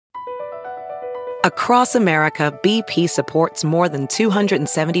Across America, BP supports more than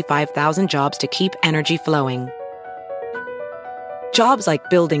 275,000 jobs to keep energy flowing. Jobs like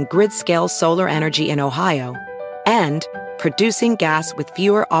building grid-scale solar energy in Ohio and producing gas with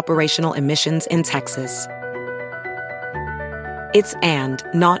fewer operational emissions in Texas. It's and,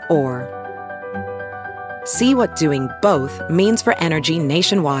 not or. See what doing both means for energy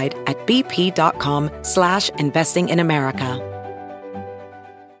nationwide at bp.com/investing in America.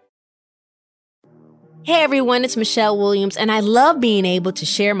 Hey everyone, it's Michelle Williams, and I love being able to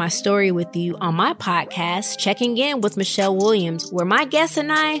share my story with you on my podcast, Checking In with Michelle Williams, where my guests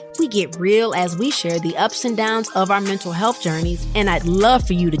and we get real as we share the ups and downs of our mental health journeys, and I'd love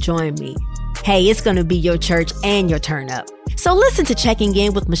for you to join me. Hey, it's going to be your church and your turn up. So listen to Checking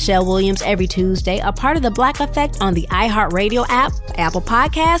In with Michelle Williams every Tuesday, a part of the Black Effect on the iHeartRadio app, Apple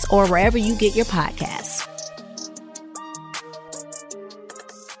Podcasts, or wherever you get your podcasts.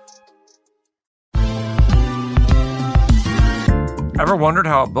 Ever wondered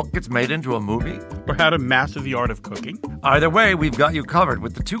how a book gets made into a movie? Or how to master the art of cooking? Either way, we've got you covered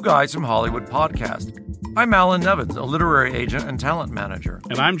with the Two Guys from Hollywood podcast. I'm Alan Nevins, a literary agent and talent manager.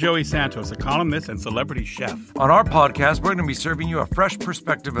 And I'm Joey Santos, a columnist and celebrity chef. On our podcast, we're going to be serving you a fresh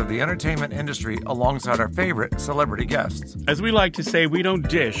perspective of the entertainment industry alongside our favorite celebrity guests. As we like to say, we don't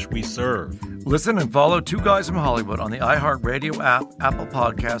dish, we serve. Listen and follow Two Guys from Hollywood on the iHeartRadio app, Apple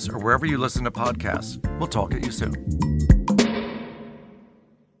Podcasts, or wherever you listen to podcasts. We'll talk at you soon.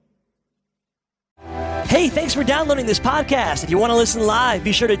 Hey, thanks for downloading this podcast. If you want to listen live,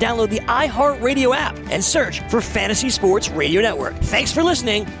 be sure to download the iHeartRadio app and search for Fantasy Sports Radio Network. Thanks for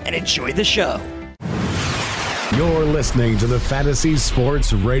listening and enjoy the show. You're listening to the Fantasy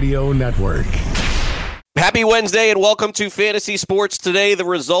Sports Radio Network. Happy Wednesday and welcome to Fantasy Sports Today. The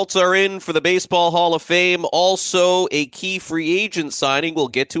results are in for the Baseball Hall of Fame. Also, a key free agent signing. We'll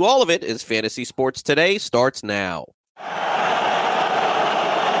get to all of it as Fantasy Sports Today starts now.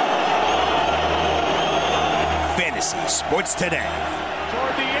 Fantasy Sports Today.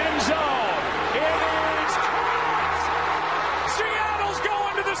 Toward the end zone. It is caught. Seattle's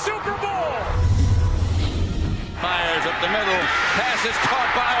going to the Super Bowl. Fires up the middle. Pass is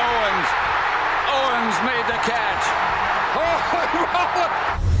caught by Owens. Owens made the catch.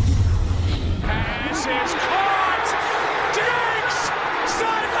 Pass is caught. Diggs.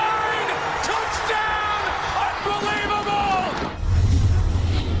 Sideline. Touchdown. Unbelievable.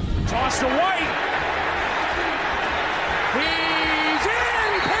 Toss to White. He's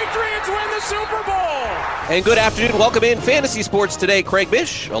in! Patriots win the Super Bowl! And good afternoon. Welcome in Fantasy Sports Today. Craig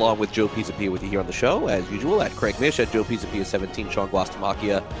Mish, along with Joe Pisapia with you here on the show, as usual, at Craig Mish, at Joe Pisapia 17, Sean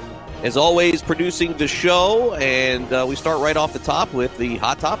Guastamacchia, as always, producing the show. And we start right off the top with the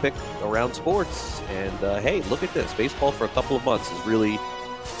hot topic around sports. And hey, look at this. Baseball for a couple of months has really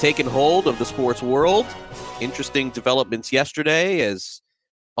taken hold of the sports world. Interesting developments yesterday as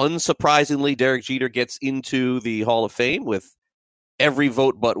unsurprisingly, Derek Jeter gets into the Hall of Fame with every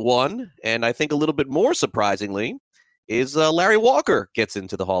vote but one. And I think a little bit more surprisingly is Larry Walker gets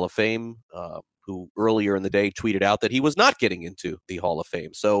into the Hall of Fame, who earlier in the day tweeted out that he was not getting into the Hall of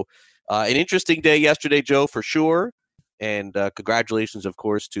Fame. So an interesting day yesterday, Joe, for sure. And congratulations, of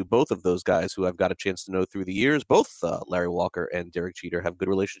course, to both of those guys who I've got a chance to know through the years. Both Larry Walker and Derek Jeter have good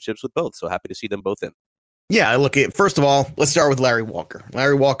relationships with both. So happy to see them both in. Yeah, look, first of all, let's start with Larry Walker.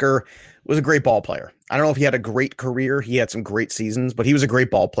 Larry Walker was a great ball player. I don't know if he had a great career. He had some great seasons, but he was a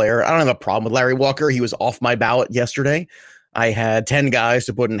great ball player. I don't have a problem with Larry Walker. He was off my ballot yesterday. I had 10 guys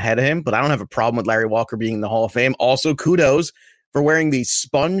to put ahead of him, but I don't have a problem with Larry Walker being in the Hall of Fame. Also, kudos for wearing the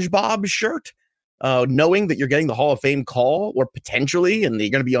SpongeBob shirt, knowing that you're getting the Hall of Fame call or potentially, and you're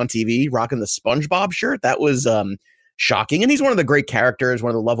going to be on TV rocking the SpongeBob shirt. That was shocking. And he's one of the great characters, one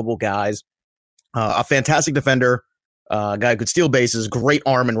of the lovable guys. A fantastic defender, a guy who could steal bases, great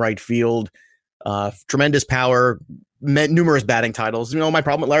arm in right field, tremendous power, numerous batting titles. You know, my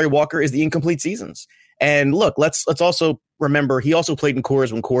problem with Larry Walker is the incomplete seasons. And look, let's also remember he also played in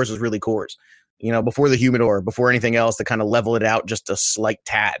Coors when Coors was really Coors. You know, before the humidor, before anything else to kind of level it out just a slight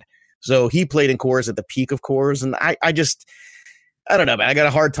tad. So he played in Coors at the peak of Coors, and I don't know, man. I got a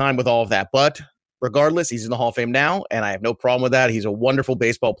hard time with all of that, but. Regardless, he's in the Hall of Fame now, and I have no problem with that. He's a wonderful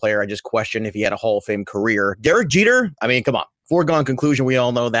baseball player. I just question if he had a Hall of Fame career. Derek Jeter, I mean, come on. Foregone conclusion. We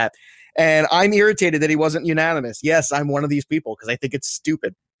all know that. And I'm irritated that he wasn't unanimous. Yes, I'm one of these people because I think it's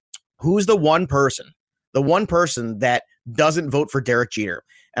stupid. Who's the one person that doesn't vote for Derek Jeter?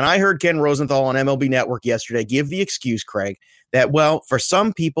 And I heard Ken Rosenthal on MLB Network yesterday give the excuse, Craig, that, well, for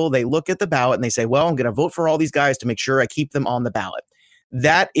some people, they look at the ballot and they say, well, I'm going to vote for all these guys to make sure I keep them on the ballot.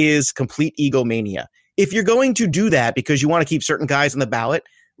 That is complete egomania. If you're going to do that because you want to keep certain guys on the ballot,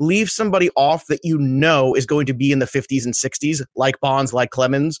 leave somebody off that you know is going to be in the 50s and 60s, like Bonds, like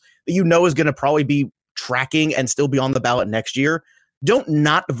Clemens, that you know is going to probably be tracking and still be on the ballot next year. Don't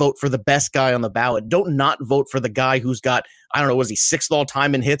not vote for the best guy on the ballot. Don't not vote for the guy who's got, I don't know, was he 6th all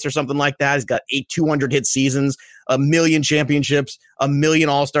time in hits or something like that? He's got 200 hit seasons, 1 million championships, 1 million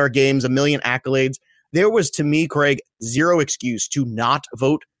all-star games, 1 million accolades. There was, to me, Craig, zero excuse to not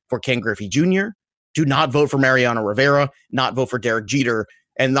vote for Ken Griffey Jr., to not vote for Mariano Rivera, not vote for Derek Jeter.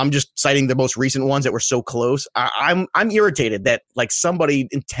 And I'm just citing the most recent ones that were so close. I'm irritated that like somebody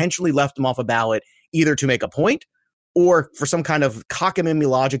intentionally left them off a ballot either to make a point or for some kind of cockamamie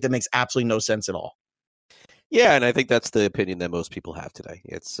logic that makes absolutely no sense at all. Yeah, and I think that's the opinion that most people have today.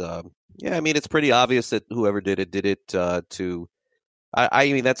 It's it's pretty obvious that whoever did it to.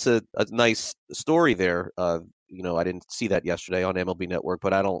 I mean, that's a nice story there. I didn't see that yesterday on MLB Network,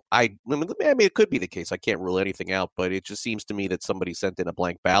 but I mean, it could be the case. I can't rule anything out, but it just seems to me that somebody sent in a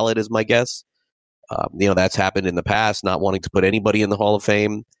blank ballot is my guess. That's happened in the past, not wanting to put anybody in the Hall of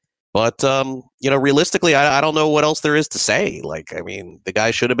Fame. But, realistically, I don't know what else there is to say. Like, I mean, the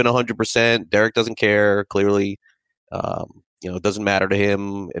guy should have been 100%. Derek doesn't care, clearly. It doesn't matter to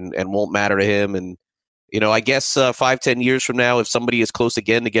him and won't matter to him. And, I guess 5-10 years from now, if somebody is close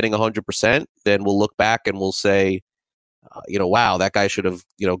again to getting 100%, then we'll look back and we'll say, wow, that guy should have,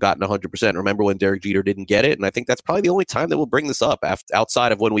 gotten 100%. Remember when Derek Jeter didn't get it? And I think that's probably the only time that we'll bring this up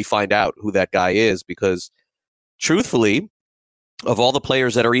outside of when we find out who that guy is, because truthfully, of all the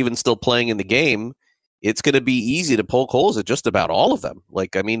players that are even still playing in the game, it's going to be easy to poke holes at just about all of them.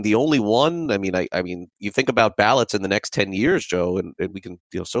 Like, I mean, the only one, I mean, you think about ballots in the next 10 years, Joe, and we can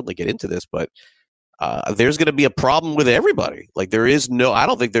certainly get into this, but there's going to be a problem with everybody. Like, I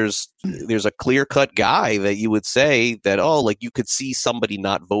don't think there's a clear-cut guy that you would say that, you could see somebody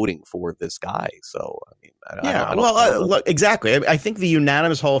not voting for this guy. So, I mean, I don't look, exactly. I think the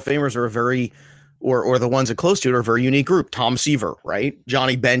unanimous Hall of Famers are a very, or the ones that close to it are a very unique group. Tom Seaver, right?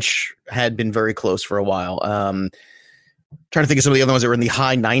 Johnny Bench had been very close for a while. Trying to think of some of the other ones that were in the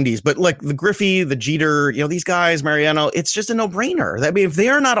high 90s, but like the Griffey, the Jeter, these guys, Mariano, it's just a no-brainer. I mean, if they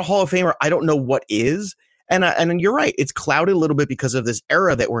are not a Hall of Famer, I don't know what is. And you're right, it's clouded a little bit because of this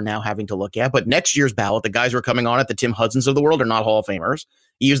era that we're now having to look at. But next year's ballot, the guys who are coming on it, the Tim Hudsons of the world, are not Hall of Famers.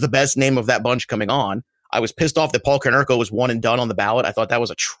 He is the best name of that bunch coming on. I was pissed off that Paul Konerko was one and done on the ballot. I thought that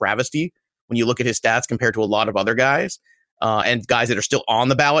was a travesty when you look at his stats compared to a lot of other guys. And guys that are still on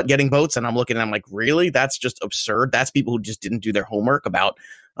the ballot getting votes. And I'm looking and I'm like, really? That's just absurd. That's people who just didn't do their homework about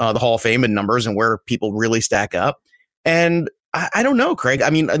the Hall of Fame and numbers and where people really stack up. And I don't know, Craig. I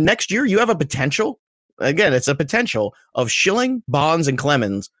mean, next year you have a potential. Again, it's a potential of Schilling, Bonds, and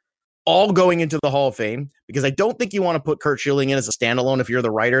Clemens all going into the Hall of Fame, because I don't think you want to put Curt Schilling in as a standalone if you're the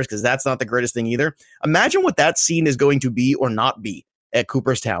writers, because that's not the greatest thing either. Imagine what that scene is going to be or not be at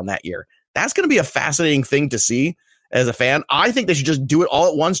Cooperstown that year. That's going to be a fascinating thing to see. As a fan, I think they should just do it all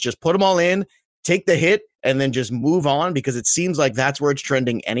at once. Just put them all in, take the hit, and then just move on, because it seems like that's where it's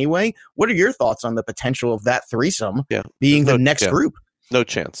trending anyway. What are your thoughts on the potential of that threesome being the next group? No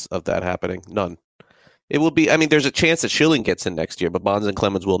chance of that happening. None. It will be. I mean, there's a chance that Schilling gets in next year, but Bonds and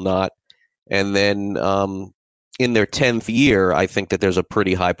Clemens will not. And then in their 10th year, I think that there's a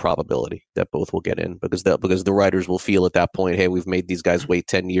pretty high probability that both will get in, because the writers will feel at that point, hey, we've made these guys wait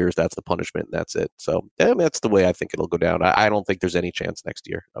 10 years. That's the punishment. And that's it. So that's the way I think it'll go down. I don't think there's any chance next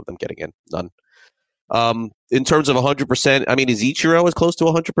year of them getting in. None. In terms of 100%, I mean, is Ichiro as close to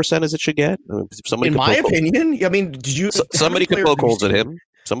 100% as it should get? I mean, in my opinion, I mean, did you? Somebody could poke holes at him.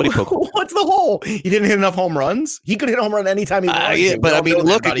 Somebody poke. What's the hole? He didn't hit enough home runs. He could hit a home run anytime he wanted. Yeah, but I mean,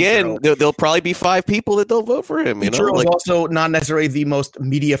 look again. There'll probably be 5 people that don't vote for him. Ichiro is also not necessarily the most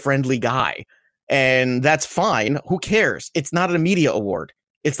media-friendly guy, and that's fine. Who cares? It's not a media award.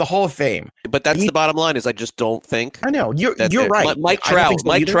 It's the Hall of Fame. But that's the bottom line. Is I just don't think. I know you're right. Mike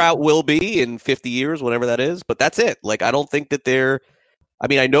Trout will be in 50 years, whatever that is. But that's it. Like, I don't think that they're. I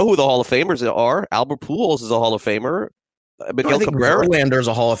mean, I know who the Hall of Famers are. Albert Pujols is a Hall of Famer. Miguel Cabrera, Verlander is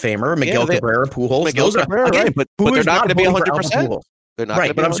a Hall of Famer. Miguel Cabrera, Pujols, Miguel Cabrera, again, right, but they're not going to be 100%. They're not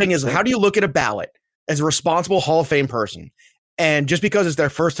right. But I'm saying is, how do you look at a ballot as a responsible Hall of Fame person, and just because it's their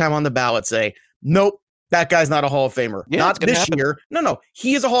first time on the ballot, say, nope, that guy's not a Hall of Famer. Yeah, not this year. No,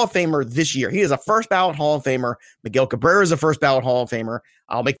 he is a Hall of Famer this year. He is a first ballot Hall of Famer. Miguel Cabrera is a first ballot Hall of Famer.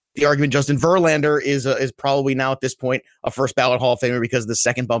 I'll make the argument Justin Verlander is probably now at this point a first ballot Hall of Famer because of the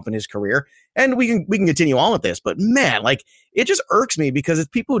second bump in his career. And we can continue on with this, but man, like, it just irks me because it's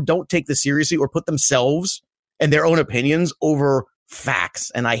people who don't take this seriously or put themselves and their own opinions over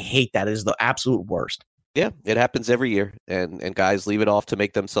facts, and I hate that. It is the absolute worst. Yeah, it happens every year, and guys leave it off to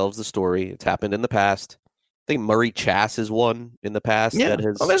make themselves the story. It's happened in the past. I think Murray Chass is one in the past. Yeah, that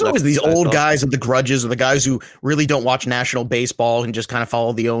has there's always these old guys with the grudges, or the guys who really don't watch national baseball and just kind of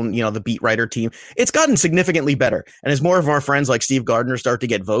follow the beat writer team. It's gotten significantly better, and as more of our friends like Steve Gardner start to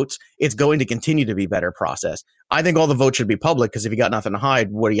get votes, it's going to continue to be better process. I think all the votes should be public, because if you got nothing to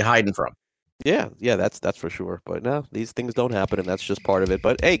hide, what are you hiding from? Yeah, that's for sure. But no, these things don't happen, and that's just part of it.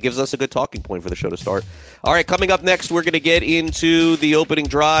 But hey, it gives us a good talking point for the show to start. All right, coming up next, we're going to get into the opening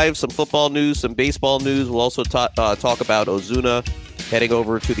drive, some football news, some baseball news. We'll also talk about Ozuna heading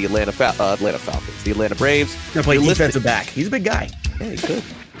over to the Atlanta Falcons, the Atlanta Braves. Going to play defensive back. He's a big guy. Yeah, he could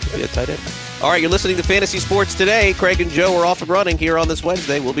be a tight end. All right, you're listening to Fantasy Sports Today. Craig and Joe are off and running here on this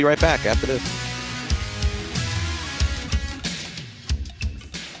Wednesday. We'll be right back after this.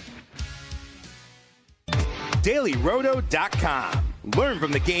 DailyRoto.com. Learn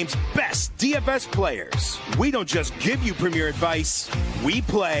from the game's best DFS players. We don't just give you premier advice, we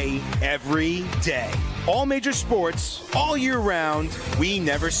play every day. All major sports, all year round, we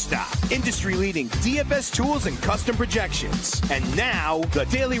never stop. Industry-leading DFS tools and custom projections. And now, the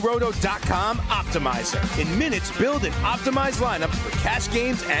DailyRoto.com Optimizer. In minutes, build and optimize lineups for cash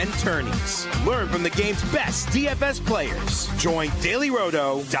games and tourneys. Learn from the game's best DFS players. Join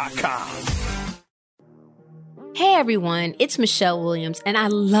DailyRoto.com. Hey everyone, it's Michelle Williams, and I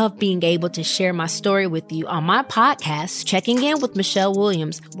love being able to share my story with you on my podcast, Checking In with Michelle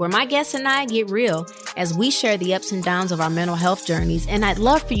Williams, where my guests and I get real as we share the ups and downs of our mental health journeys, and I'd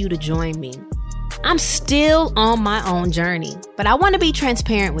love for you to join me. I'm still on my own journey, but I want to be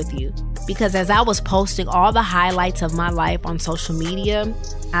transparent with you, because as I was posting all the highlights of my life on social media,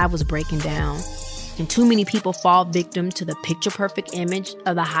 I was breaking down. And too many people fall victim to the picture-perfect image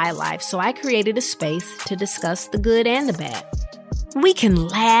of the high life, so I created a space to discuss the good and the bad. We can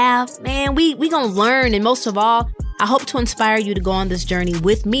laugh, man, we gonna learn, and most of all, I hope to inspire you to go on this journey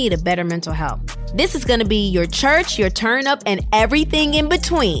with me to better mental health. This is gonna be your church, your turn-up, and everything in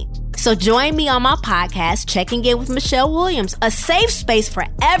between. So join me on my podcast, Checking In with Michelle Williams, a safe space for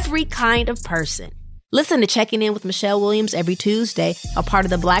every kind of person. Listen to Checking In with Michelle Williams every Tuesday, a part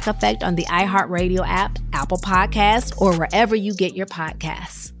of the Black Effect on the iHeartRadio app, Apple Podcasts, or wherever you get your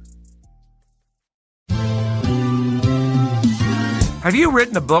podcasts. Have you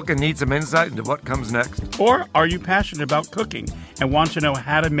written a book and need some insight into what comes next? Or are you passionate about cooking and want to know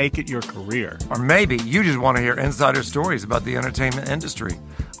how to make it your career? Or maybe you just want to hear insider stories about the entertainment industry.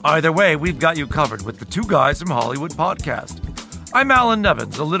 Either way, we've got you covered with the Two Guys from Hollywood podcast. I'm Alan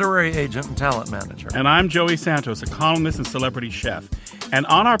Nevins, a literary agent and talent manager. And I'm Joey Santos, a columnist and celebrity chef. And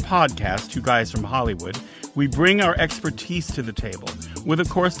on our podcast, Two Guys from Hollywood, we bring our expertise to the table with, of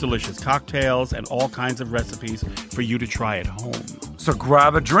course, delicious cocktails and all kinds of recipes for you to try at home. So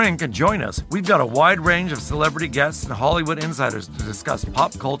grab a drink and join us. We've got a wide range of celebrity guests and Hollywood insiders to discuss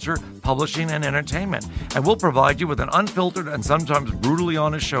pop culture, publishing, and entertainment. And we'll provide you with an unfiltered and sometimes brutally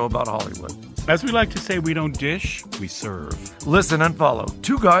honest show about Hollywood. As we like to say, we don't dish, we serve. Listen and follow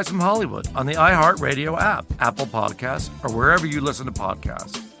Two Guys from Hollywood on the iHeartRadio app, Apple Podcasts, or wherever you listen to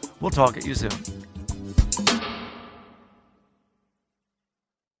podcasts. We'll talk at you soon.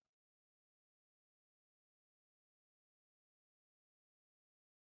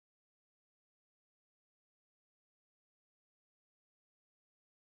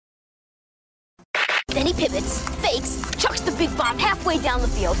 Then he pivots, fakes, chucks the big bomb halfway down the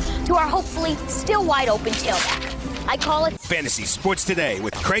field to our hopefully still wide open tailback. I call it Fantasy Sports Today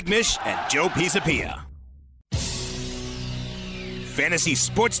with Craig Mish and Joe Pisapia. Fantasy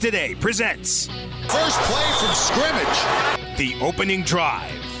Sports Today presents first play from scrimmage. The opening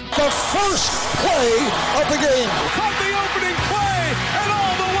drive. The first play of the game. Caught the opening play and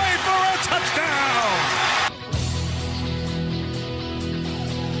all the way for a touchdown.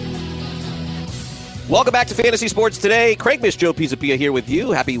 Welcome back to Fantasy Sports Today. Craig Mish, Joe Pisapia here with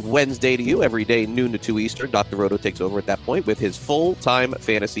you. Happy Wednesday to you. Every day, noon to 2 Eastern. Dr. Roto takes over at that point with his full-time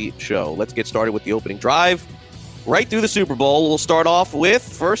fantasy show. Let's get started with the opening drive. Right through the Super Bowl, we'll start off with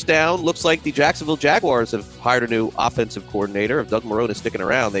first down. Looks like the Jacksonville Jaguars have hired a new offensive coordinator. If Doug Marrone is sticking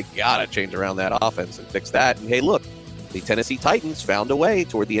around, they got to change around that offense and fix that. And hey, look, the Tennessee Titans found a way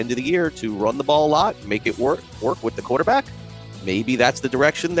toward the end of the year to run the ball a lot, make it work with the quarterback. Maybe that's the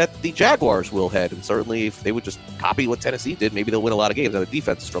direction that the Jaguars will head. And certainly if they would just copy what Tennessee did, maybe they'll win a lot of games. Now, the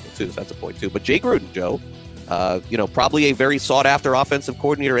defense struggled too, so that's a point too. But Jay Gruden, Joe, probably a very sought-after offensive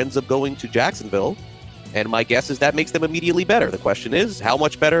coordinator ends up going to Jacksonville. And my guess is that makes them immediately better. The question is, how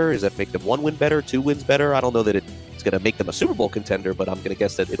much better? Does that make them 1 win better, 2 wins better? I don't know that it's going to make them a Super Bowl contender, but I'm going to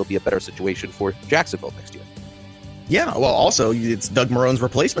guess that it'll be a better situation for Jacksonville next year. Yeah, well, also, it's Doug Marone's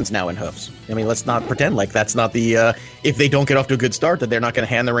replacements now in hoops. I mean, let's not pretend like that's not the if they don't get off to a good start, that they're not going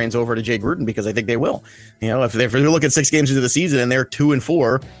to hand the reins over to Jay Gruden, because I think they will. You know, if you look at 6 games into the season and they're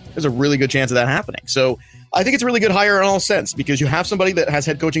 2-4, there's a really good chance of that happening. So I think it's a really good hire in all sense, because you have somebody that has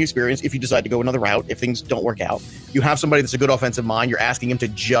head coaching experience if you decide to go another route, if things don't work out. You have somebody that's a good offensive mind. You're asking him to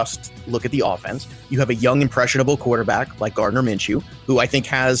just look at the offense. You have a young, impressionable quarterback like Gardner Minshew, who I think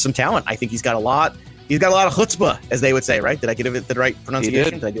has some talent. I think he's got a lot of chutzpah, as they would say, right? Did I get it the right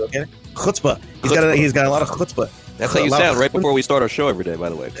pronunciation? Did I do okay? Chutzpah. He's got a lot of chutzpah. That's how you sound right before we start our show every day, by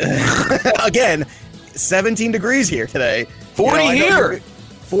the way. Again, 17 degrees here today. 40 here.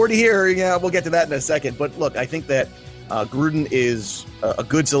 40 here. Yeah, we'll get to that in a second. But look, I think that Gruden is a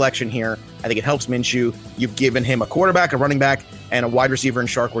good selection here. I think it helps Minshew. You've given him a quarterback, a running back, and a wide receiver in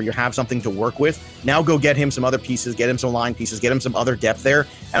Shark, where you have something to work with. Now go get him some other pieces, get him some line pieces, get him some other depth there.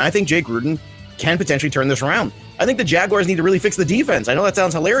 And I think Jay Gruden can potentially turn this around. I think the Jaguars need to really fix the defense. I know that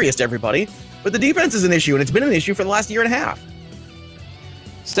sounds hilarious to everybody, but the defense is an issue, and it's been an issue for the last year and a half.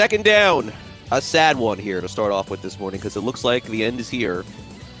 Second down, a sad one here to start off with this morning, because it looks like the end is here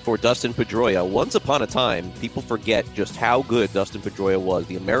for Dustin Pedroia. Once upon a time, people forget just how good Dustin Pedroia was,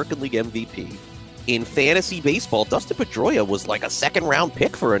 the American League MVP. In fantasy baseball, Dustin Pedroia was like a second-round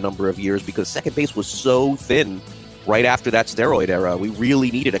pick for a number of years, because second base was so thin right after that steroid era. We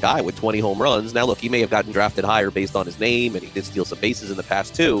really needed a guy with 20 home runs. Now, look, he may have gotten drafted higher based on his name, and he did steal some bases in the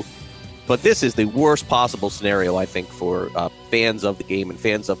past, too. But this is the worst possible scenario, I think, for fans of the game and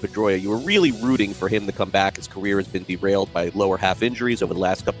fans of Pedroia. You were really rooting for him to come back. His career has been derailed by lower half injuries over the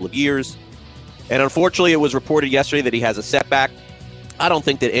last couple of years. And unfortunately, it was reported yesterday that he has a setback. I don't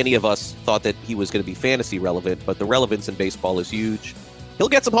think that any of us thought that he was going to be fantasy relevant, but the relevance in baseball is huge. He'll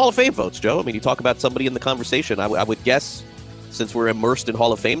get some Hall of Fame votes, Joe. I mean, you talk about somebody in the conversation. I would guess, since we're immersed in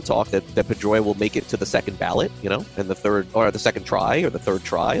Hall of Fame talk, that Pedroia will make it to the second ballot, you know, and the second try or the third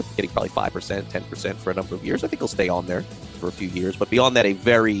try, getting probably 5%, 10% for a number of years. I think he'll stay on there for a few years. But beyond that, a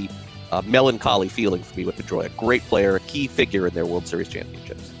very melancholy feeling for me with Pedroia. Great player, a key figure in their World Series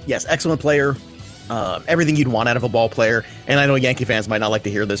championships. Yes, excellent player. Everything you'd want out of a ball player. And I know Yankee fans might not like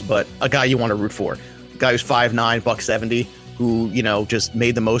to hear this, but a guy you want to root for. A guy who's 5'9", $170", who, you know, just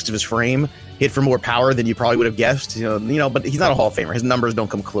made the most of his frame, hit for more power than you probably would have guessed, you know, but he's not a Hall of Famer. His numbers don't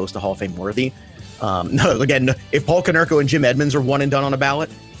come close to Hall of Fame worthy. No, again, if Paul Konerko and Jim Edmonds are one and done on a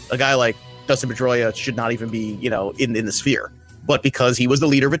ballot, a guy like Dustin Pedroia should not even be, you know, in the sphere. But because he was the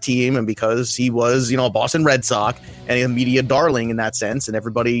leader of a team, and because he was, you know, a Boston Red Sox and a media darling in that sense, and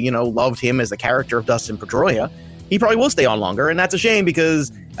everybody, you know, loved him as the character of Dustin Pedroia, he probably will stay on longer. And that's a shame,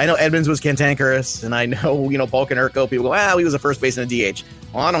 because I know Edmonds was cantankerous, and I know, you know, Paul Konerko, people go, he was a first baseman and DH.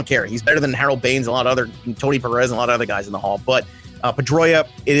 Well, I don't care. He's better than Harold Baines, a lot of other, Tony Perez, and a lot of other guys in the Hall. But Pedroia,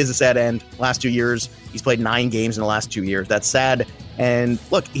 it is a sad end. Last 2 years, he's played 9 games in the last 2 years. That's sad. And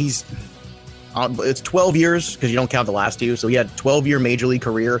look, it's 12 years, because you don't count the last 2. So he had a 12-year major league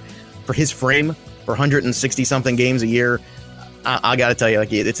career. For his frame, for 160-something games a year, I got to tell you,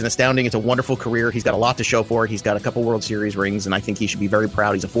 like, it's a wonderful career. He's got a lot to show for it. He's got a couple World Series rings, and I think he should be very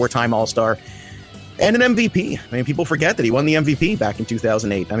proud. He's a 4-time All-Star and an MVP. I mean, people forget that he won the MVP back in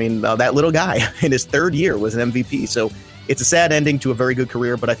 2008. I mean, that little guy in his 3rd year was an MVP. So it's a sad ending to a very good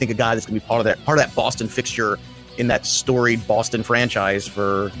career, but I think a guy that's going to be part of that Boston fixture in that storied Boston franchise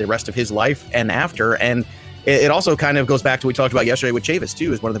for the rest of his life and after. And it also kind of goes back to what we talked about yesterday with Chavis,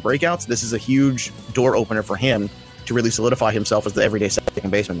 too, as one of the breakouts. This is a huge door opener for him to really solidify himself as the everyday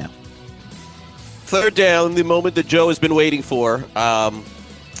second baseman now. Third down, the moment that Joe has been waiting for.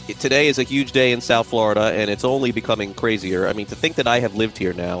 Today is a huge day in South Florida, and it's only becoming crazier. I mean, to think that I have lived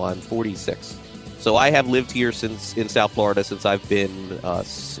here now, I'm 46. So I have lived here in South Florida since I've been about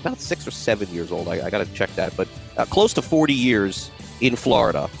 6 or 7 years old. I got to check that, but close to 40 years in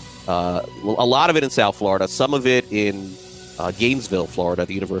Florida. A lot of it in South Florida, some of it in Gainesville, Florida,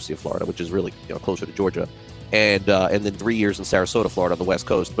 the University of Florida, which is really closer to Georgia. And then 3 years in Sarasota, Florida, on the West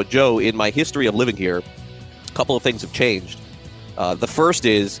Coast. But Joe, in my history of living here, a couple of things have changed. The first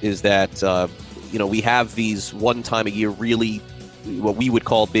is that we have these one time a year, really what we would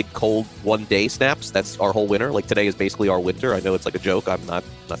call big cold 1 day snaps. That's our whole winter. Like today is basically our winter. I know it's like a joke. I'm not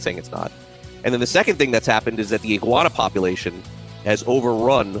saying it's not. And then the second thing that's happened is that the iguana population has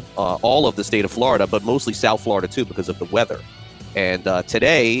overrun all of the state of Florida, but mostly South Florida too, because of the weather. And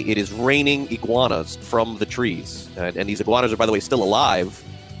today it is raining iguanas from the trees, and these iguanas are, by the way, still alive.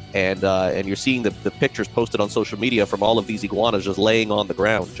 And you're seeing the pictures posted on social media from all of these iguanas just laying on the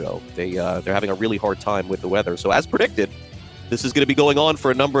ground, Joe. They're having a really hard time with the weather. So as predicted, this is going to be going on for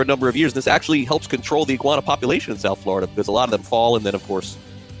a number of years. This actually helps control the iguana population in South Florida, because a lot of them fall and then, of course,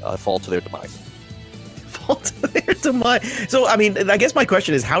 fall to their demise. Fall to their So, I mean, I guess my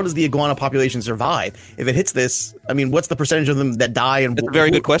question is, how does the iguana population survive? If it hits this, I mean, what's the percentage of them that die? And that's a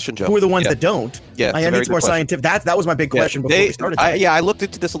very good question, Joe. Who are the ones that don't? Yeah, I need more scientific. That was my big question before we started. I looked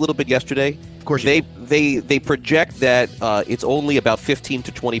into this a little bit yesterday. Of course, they project that it's only about 15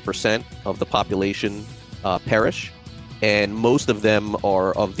 to 20% of the population perish, and most of them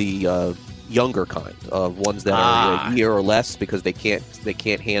are of the younger kind, of ones that are a year or less, because they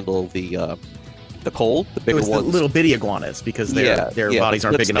can't handle the cold. The bigger ones, the little bitty iguanas, because their bodies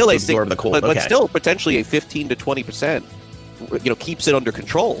aren't big enough to absorb the cold. But still, potentially a 15 to 20%, keeps it under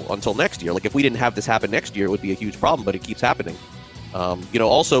control until next year. Like, if we didn't have this happen next year, it would be a huge problem. But it keeps happening.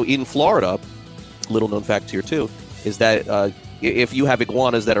 Also in Florida, little known fact here too, is that if you have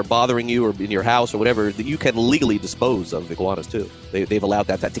iguanas that are bothering you or in your house or whatever, that you can legally dispose of iguanas too. They've allowed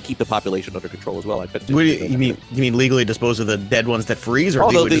that to keep the population under control as well. I bet. What do you mean? You mean legally dispose of the dead ones that freeze,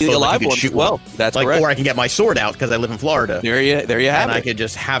 or the alive ones as well? That's correct. Or I can get my sword out because I live in Florida. There you have it. And I could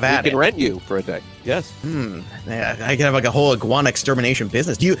just have at it. We can rent you for a day. Yes. Yeah, I can have like a whole iguana extermination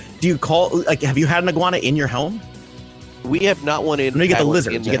business. Do you call, like, have you had an iguana in your home? We have not one in. No, you get the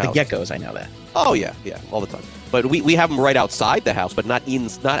lizards. You get the geckos. I know that. Oh yeah, all the time. But we have them right outside the house, but not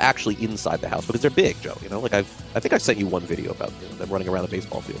actually inside the house, because they're big, Joe. I think I sent you one video about them running around a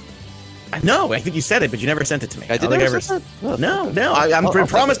baseball field. No, I think you said it, but you never sent it to me. I did never send that? No. I'm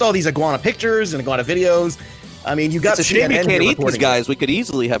promised all these iguana pictures and iguana videos. I mean, you got. It's a shame you can't eat these guys. We could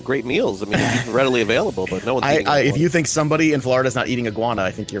easily have great meals. I mean, it's readily available, but no one's eating iguana. If you think somebody in Florida is not eating iguana, I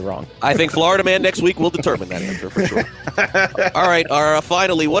think you're wrong. I think Florida Man next week will determine that answer for sure. All right,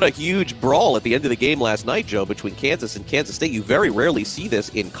 finally, what a huge brawl at the end of the game last night, Joe, between Kansas and Kansas State. You very rarely see this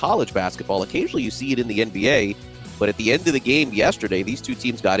in college basketball. Occasionally you see it in the NBA. But at the end of the game yesterday, these two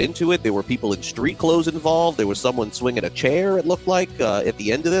teams got into it. There were people in street clothes involved. There was someone swinging a chair, it looked like, at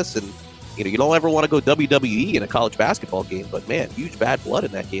the end of this. And you don't ever want to go WWE in a college basketball game, but man, huge bad blood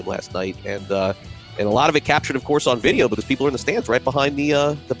in that game last night, and a lot of it captured, of course, on video, because people are in the stands right behind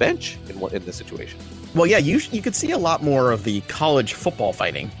the bench in this situation. Well, yeah, you could see a lot more of the college football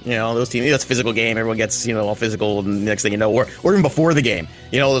fighting. Those teams, it's a physical game. Everyone gets, all physical, and the next thing you know, or even before the game,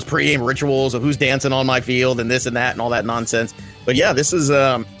 those pregame rituals of who's dancing on my field and this and that and all that nonsense. But yeah, this is,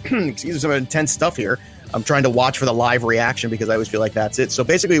 some intense stuff here. I'm trying to watch for the live reaction because I always feel like that's it. So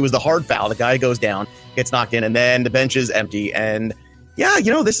basically, it was the hard foul. The guy goes down, gets knocked in, and then the bench is empty. And yeah,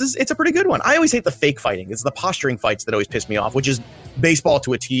 it's a pretty good one. I always hate the fake fighting. It's the posturing fights that always piss me off, which is baseball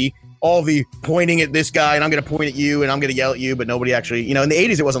to a T. All the pointing at this guy, and I'm going to point at you, and I'm going to yell at you, but nobody actually, in the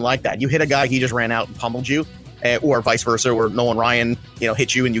 80s, it wasn't like that. You hit a guy, he just ran out and pummeled you, or vice versa, where Nolan Ryan,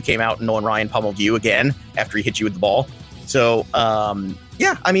 hit you, and you came out, and Nolan Ryan pummeled you again after he hit you with the ball. So,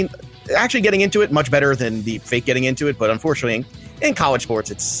 yeah, I mean, actually getting into it much better than the fake getting into it, but unfortunately in college sports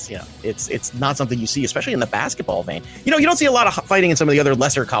it's not something you see, especially in the basketball vein. You don't see a lot of fighting in some of the other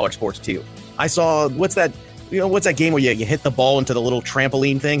lesser college sports too. I saw what's that game where you hit the ball into the little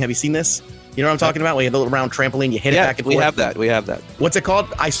trampoline thing? Have you seen this? You know what I'm talking about? Where you have the little round trampoline, you hit it back and forth. We have that. What's it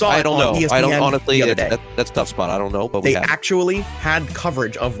called? I saw it on ESPN. I don't honestly. The other day. That's a tough spot. I don't know, but they actually had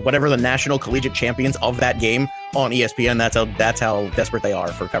coverage of whatever the national collegiate champions of that game on ESPN. That's how desperate they are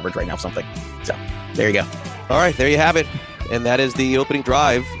for coverage right now of something. So there you go. All right, there you have it. And that is the opening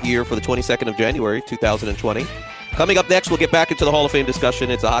drive here for the 22nd of January, 2020. Coming up next, we'll get back into the Hall of Fame discussion.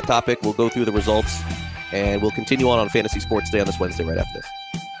 It's a hot topic. We'll go through the results, and we'll continue on Fantasy Sports Day on this Wednesday right after this.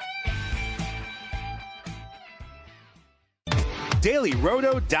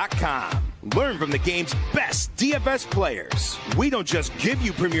 DailyRoto.com. Learn from the game's best DFS players. We don't just give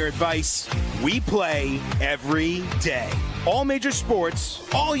you premier advice, we play every day. All major sports,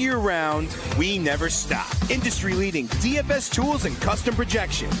 all year round, we never stop. Industry-leading DFS tools and custom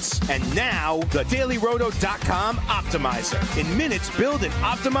projections. And now, the DailyRoto.com Optimizer. In minutes, build and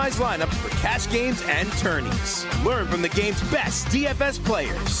optimize lineups for cash games and tourneys. Learn from the game's best DFS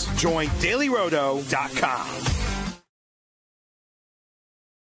players. Join DailyRoto.com.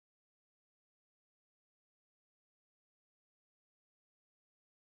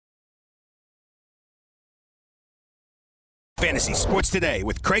 Fantasy Sports Today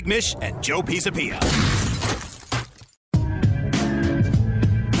with Craig Mish and Joe Pisapia.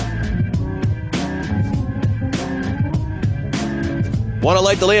 Want to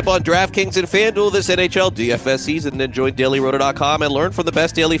light the lamp on DraftKings and FanDuel this NHL DFS season? Then join DailyRoto.com and learn from the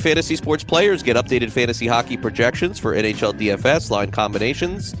best daily fantasy sports players. Get updated fantasy hockey projections for NHL DFS, line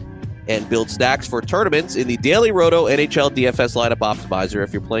combinations, and build stacks for tournaments in the Daily Roto NHL DFS lineup optimizer.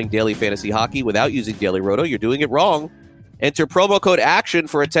 If you're playing daily fantasy hockey without using Daily Roto, you're doing it wrong. Enter promo code ACTION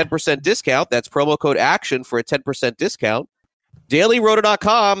for a 10% discount. That's promo code ACTION for a 10% discount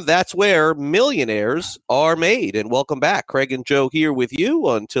DailyRoto.com, that's where millionaires are made. And welcome back. Craig and Joe here with you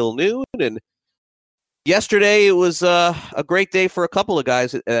until noon. And yesterday it was a great day for a couple of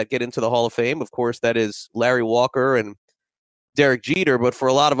guys that get into the Hall of Fame. Of course, that is Larry Walker and Derek Jeter. But for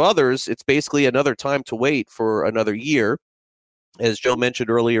a lot of others, it's basically another time to wait for another year. As Joe mentioned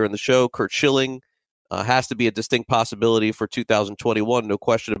earlier in the show, Curt Schilling has to be a distinct possibility for 2021. No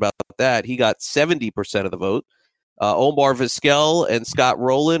question about that. He got 70% of the vote. Omar Vizquel and Scott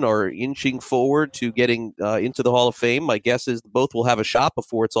Rowland are inching forward to getting into the Hall of Fame. My guess is both will have a shot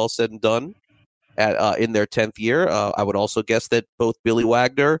before it's all said and done in their 10th year. I would also guess that both Billy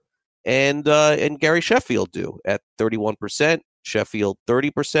Wagner and Gary Sheffield do at 31%, Sheffield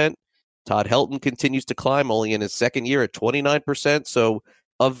 30%. Todd Helton continues to climb, only in his second year at 29%. So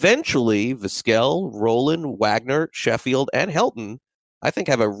eventually, Vizquel, Rowland, Wagner, Sheffield, and Helton, I think,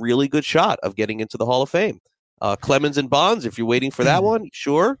 have a really good shot of getting into the Hall of Fame. Clemens and Bonds, if you're waiting for that one,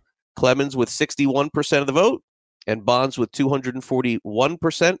 sure. Clemens with 61% of the vote and Bonds with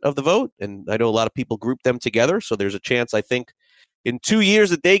 241% of the vote. And I know a lot of people group them together, so there's a chance, I think, in 2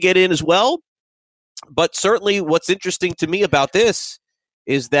 years that they get in as well. But certainly what's interesting to me about this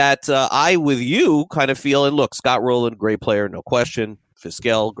is that I, with you, kind of feel, and look, Scott Rowland, great player, no question.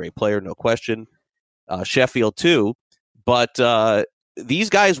 Vizquel, great player, no question. Sheffield, too. But these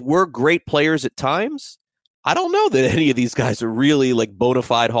guys were great players at times. I don't know that any of these guys are really like bona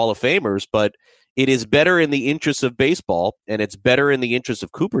fide Hall of Famers, but it is better in the interest of baseball, and it's better in the interest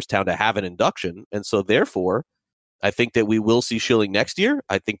of Cooperstown to have an induction. And so, therefore, I think that we will see Schilling next year.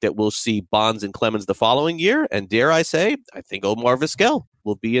 I think that we'll see Bonds and Clemens the following year. And dare I say, I think Omar Vizquel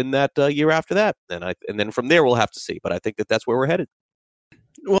will be in that year after that. And then from there, we'll have to see. But I think that that's where we're headed.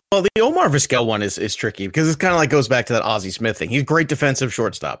 Well, the Omar Vizquel one is tricky because it kind of like goes back to that Ozzie Smith thing. He's a great defensive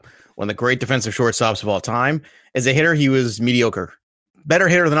shortstop. One of the great defensive shortstops of all time. As a hitter, he was mediocre. Better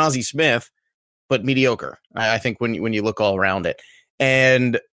hitter than Ozzie Smith, but mediocre. I think when you look all around it.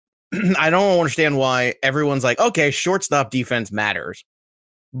 And I don't understand why everyone's like, okay, shortstop defense matters,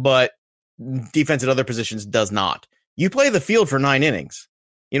 but defense at other positions does not. You play the field for 9 innings.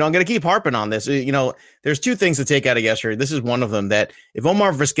 I'm going to keep harping on this. There's two things to take out of yesterday. This is one of them, that if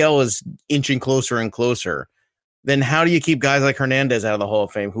Omar Vizquel is inching closer and closer, then how do you keep guys like Hernandez out of the Hall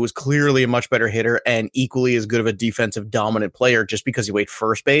of Fame, who is clearly a much better hitter and equally as good of a defensive dominant player just because he played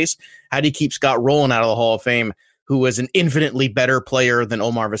first base? How do you keep Scott Rowland out of the Hall of Fame, who was an infinitely better player than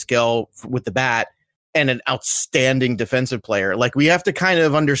Omar Vizquel with the bat and an outstanding defensive player? Like, we have to kind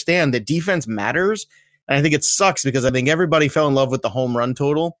of understand that defense matters. And I think it sucks because I think everybody fell in love with the home run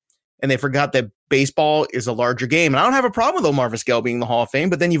total and they forgot that baseball is a larger game. And I don't have a problem with Omar Vizquel being in the Hall of Fame,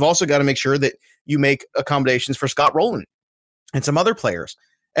 but then you've also got to make sure that you make accommodations for Scott Rowland and some other players.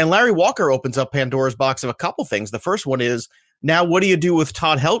 And Larry Walker opens up Pandora's box of a couple things. The first one is, now what do you do with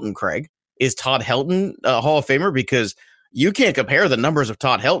Todd Helton, Craig? Is Todd Helton a Hall of Famer? Because you can't compare the numbers of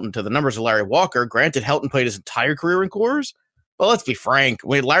Todd Helton to the numbers of Larry Walker. Granted, Helton played his entire career in Coors, but let's be frank.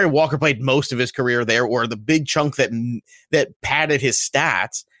 When Larry Walker played most of his career there, or the big chunk that padded his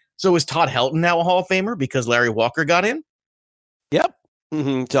stats. So is Todd Helton now a Hall of Famer because Larry Walker got in? Yep.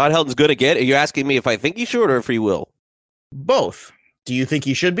 Mm-hmm. Todd Helton's good again. Are you asking me if I think he should or if he will? Both. Do you think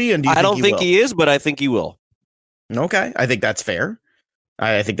he should be? And I don't think he is, but I think he will. Okay. I think that's fair.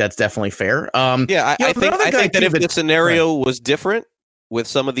 I think that's definitely fair. I think that if the scenario was different with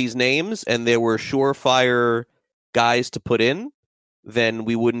some of these names and there were surefire guys to put in, then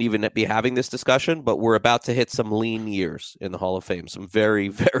we wouldn't even be having this discussion. But we're about to hit some lean years in the Hall of Fame, some very,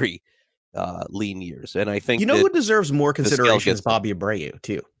 very lean years. And I think who deserves more consideration is Bobby Abreu,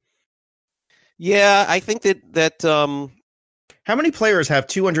 too. Yeah, I think that how many players have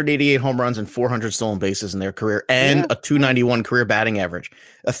 288 home runs and 400 stolen bases in their career and a 291 career batting average,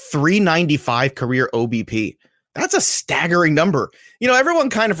 a 395 career OBP? That's a staggering number. Everyone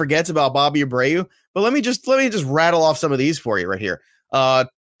kind of forgets about Bobby Abreu, but let me just rattle off some of these for you right here.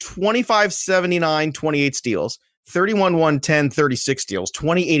 25, 79, 28 steals, 31, 110, 36 steals,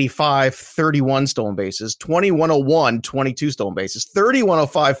 2085, 31 stolen bases, 2101, 22 stolen bases,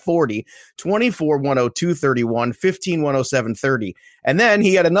 3105, 40, 24, 102, 31, 15, 107, 30. And then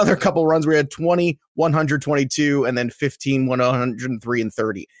he had another couple runs where he had 20, 122, and then 15, 103, and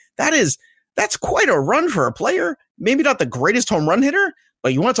 30. That's quite a run for a player. Maybe not the greatest home run hitter,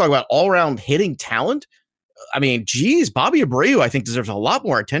 but you want to talk about all-around hitting talent? I mean, geez, Bobby Abreu, I think, deserves a lot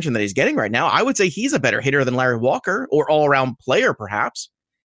more attention than he's getting right now. I would say he's a better hitter than Larry Walker, or all-around player, perhaps.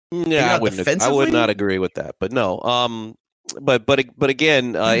 Yeah, I would not agree with that. But no, but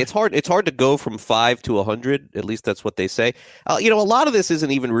again, it's hard to go from 5 to 100. At least that's what they say. A lot of this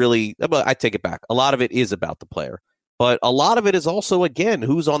isn't even really. I take it back. A lot of it is about the player. But a lot of it is also, again,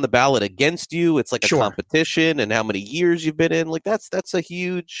 who's on the ballot against you. It's like a competition and how many years you've been in. Like that's a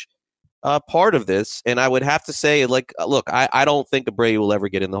huge part of this. And I would have to say, like, look, I don't think Abreu will ever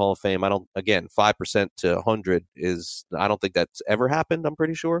get in the Hall of Fame. 5% to 100 I don't think that's ever happened. I'm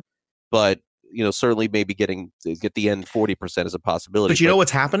pretty sure. But, certainly maybe get the end 40% is a possibility. But you know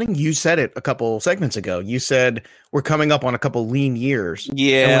what's happening? You said it a couple segments ago. You said we're coming up on a couple lean years.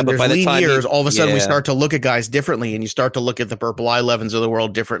 Yeah, but by the time years, all of a sudden we start to look at guys differently, and you start to look at the Purple Eye Levins of the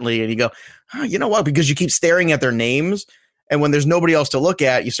world differently, and you go, you know what? Because you keep staring at their names, and when there's nobody else to look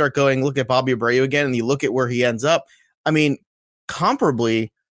at, you start going, look at Bobby Abreu again, and you look at where he ends up. I mean,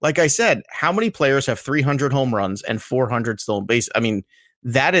 comparably, like I said, how many players have 300 home runs and 400 stolen base? I mean,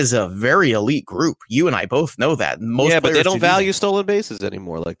 that is a very elite group. You and I both know that. But they don't value stolen bases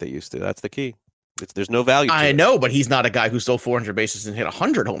anymore like they used to. That's the key. There's no value to I know, but he's not a guy who stole 400 bases and hit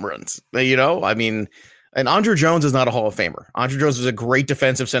 100 home runs. I mean, and Andruw Jones is not a Hall of Famer. Andruw Jones was a great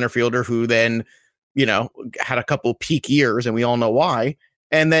defensive center fielder who then, had a couple peak years, and we all know why.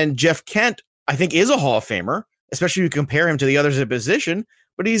 And then Jeff Kent, I think, is a Hall of Famer, especially if you compare him to the others in position.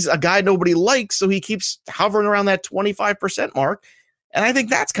 But he's a guy nobody likes, so he keeps hovering around that 25% mark. And I think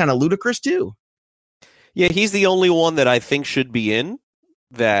that's kind of ludicrous too. Yeah, he's the only one that I think should be in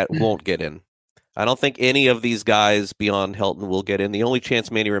that won't get in. I don't think any of these guys beyond Helton will get in. The only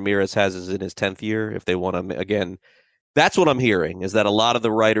chance Manny Ramirez has is in his 10th year if they want to. Again, that's what I'm hearing, is that a lot of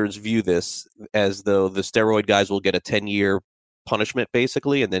the writers view this as though the steroid guys will get a 10-year punishment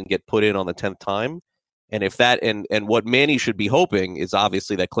basically and then get put in on the 10th time. And if that and what Manny should be hoping is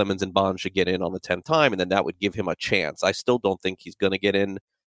obviously that Clemens and Bond should get in on the 10th time, and then that would give him a chance. I still don't think he's going to get in.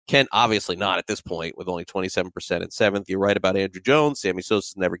 Kent, obviously not at this point with only 27% in 7th. You're right about Andruw Jones. Sammy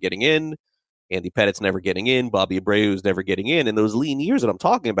Sosa's never getting in. Andy Pettit's never getting in. Bobby Abreu's never getting in. And those lean years that I'm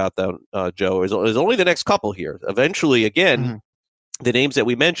talking about, though, Joe, is only the next couple here. Eventually, again, the names that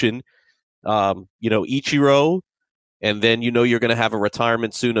we mentioned, Ichiro, and then you're going to have a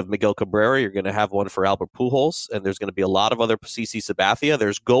retirement soon of Miguel Cabrera. You're going to have one for Albert Pujols, and there's going to be a lot of other CC Sabathia.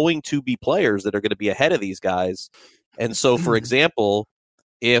 There's going to be players that are going to be ahead of these guys. And so, for example,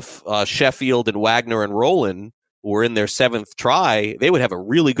 if Sheffield and Wagner and Rolen were in their 7th try, they would have a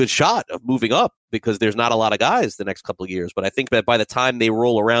really good shot of moving up because there's not a lot of guys the next couple of years. But I think that by the time they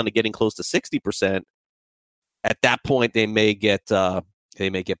roll around to getting close to 60%, at that point they may get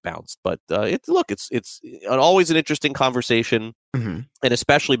bounced. But it's always an interesting conversation, and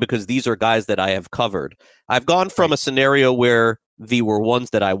especially because these are guys that I have covered. I've gone from a scenario where they were ones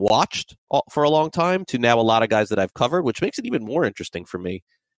that I watched for a long time to now a lot of guys that I've covered, which makes it even more interesting for me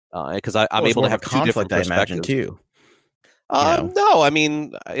because I'm able to have two different perspectives. Too. No, I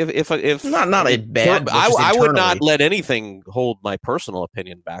mean, if not a bad, I would not let anything hold my personal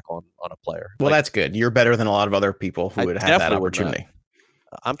opinion back on a player. Well, that's good. You're better than a lot of other people who would have that opportunity.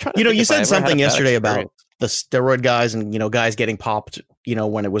 I'm trying. You said something yesterday about the steroid guys and guys getting popped.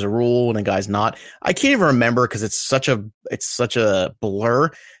 When it was a rule and a guy's not. I can't even remember because it's such a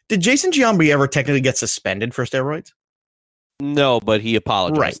blur. Did Jason Giambi ever technically get suspended for steroids? No, but he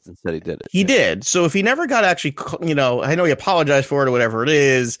apologized and said he did it. He did. So if he never got actually, I know he apologized for it or whatever it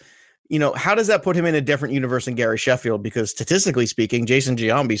is. How does that put him in a different universe than Gary Sheffield? Because statistically speaking, Jason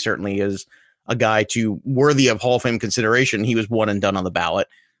Giambi certainly is a guy worthy of Hall of Fame consideration. He was one and done on the ballot.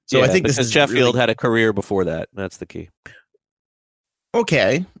 So I think this is Sheffield had a career before that. That's the key.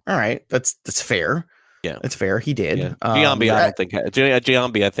 Okay. All right. That's fair. Yeah, it's fair. He did. Yeah. Giambi,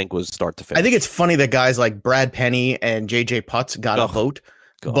 I think was start to finish. I think it's funny that guys like Brad Penny and JJ Putz got a vote,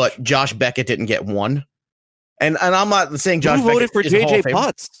 but Josh Beckett didn't get one. And I'm not saying Josh Beckett voted for JJ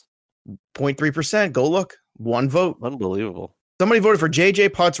Putz. 0.3%. Go look. One vote. Unbelievable. Somebody voted for JJ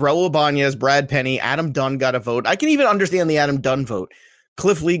Putz, Raul Ibanez, Brad Penny, Adam Dunn got a vote. I can even understand the Adam Dunn vote.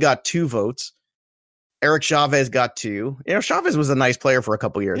 Cliff Lee got 2 votes. Eric Chavez got 2. Chavez was a nice player for a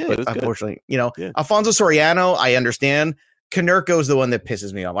couple years, but unfortunately, Alfonso Soriano, I understand. Konerko is the one that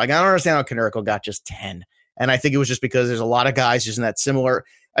pisses me off. Like, I don't understand how Konerko got just 10. And I think it was just because there's a lot of guys just in that similar.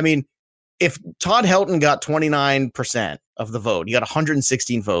 I mean, if Todd Helton got 29% of the vote, he got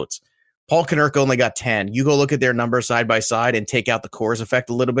 116 votes. Paul Konerko only got 10. You go look at their numbers side by side and take out the Coors effect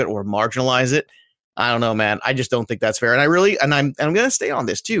a little bit or marginalize it. I don't know, man. I just don't think that's fair. And I'm going to stay on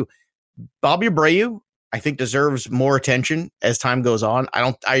this too. Bobby Abreu, I think, deserves more attention as time goes on.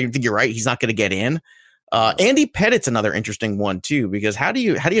 I think you're right. He's not going to get in. Andy Pettit's another interesting one too, because how do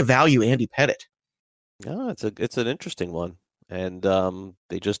you value Andy Pettit? Yeah, it's an interesting one, and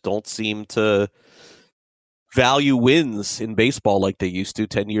they just don't seem to value wins in baseball like they used to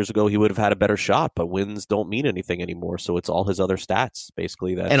 10 years ago, he would have had a better shot, but wins don't mean anything anymore. So it's all his other stats,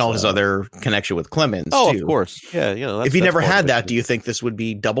 basically. That's, and all his other connection with Clemens, too. Of course. Yeah. If he never had that, do you think this would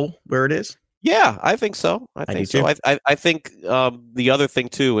be double where it is? Yeah, I think so. I think so. I think the other thing,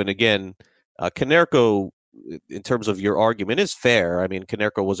 too, and again, Konerko, in terms of your argument, is fair. I mean,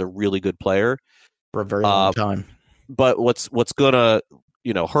 Konerko was a really good player for a very long time. But what's going to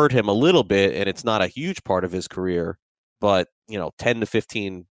hurt him a little bit, and it's not a huge part of his career, but 10 to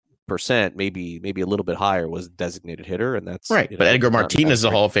 15%, maybe a little bit higher, was designated hitter, and that's right. But Edgar Martinez is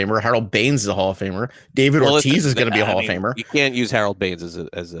a Hall of Famer. Harold Baines is a Hall of Famer. David Ortiz is going to be a Hall of Famer. You can't use Harold Baines as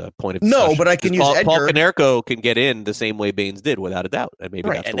a point of discussion. No, but I can use Edgar. Paul Konerko can get in the same way Baines did, without a doubt. And maybe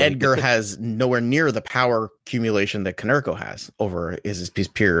right. And Edgar has nowhere near the power accumulation that Konerko has over his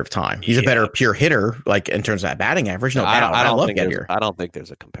period of time. He's a better pure hitter, like in terms of that batting average. No, I love Edgar. I don't think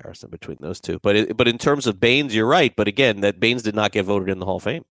there's a comparison between those two. But in terms of Baines, you're right. But again, that Baines did not get voted in the Hall of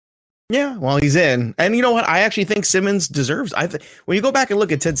Fame. Yeah, well, he's in. And you know what? I actually think Simmons deserves. When you go back and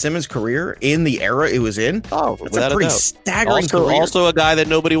look at Ted Simmons' career in the era it was in, that's a pretty staggering career. Also a guy that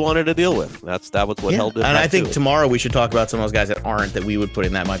nobody wanted to deal with. That was what held it. And I think tomorrow we should talk about some of those guys that aren't, that we would put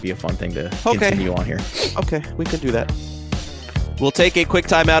in. That might be a fun thing to continue on here. Okay, we can do that. We'll take a quick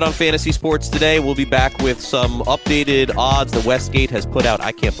time out on Fantasy Sports today. We'll be back with some updated odds that Westgate has put out.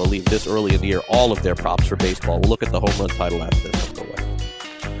 I can't believe this early in the year, all of their props for baseball. We'll look at the home run title after this. Don't go away.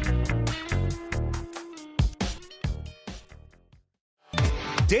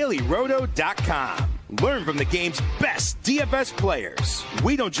 DailyRoto.com. Learn from the game's best DFS players.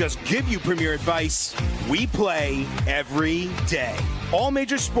 We don't just give you premier advice, we play every day. All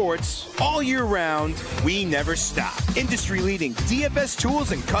major sports, all year round, we never stop. Industry-leading DFS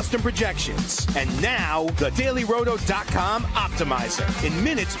tools and custom projections. And now, the DailyRoto.com Optimizer. In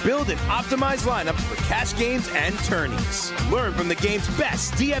minutes, build and optimize lineups for cash games and tourneys. Learn from the game's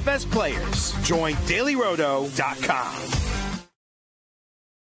best DFS players. Join DailyRoto.com.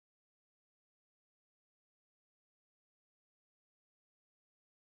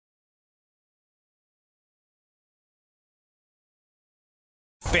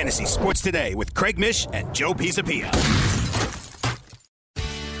 Fantasy Sports Today with Craig Mish and Joe Pisapia.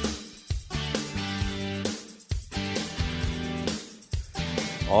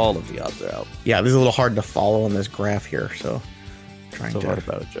 All of the odds are out. Yeah, this is a little hard to follow on this graph here, so trying to. Hard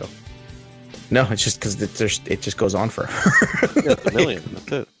about it, Joe. No, it's just because it just goes on forever. It's a million.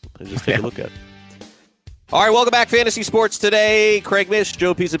 That's it. Just take a look at it. All right, welcome back, Fantasy Sports Today. Craig Mish,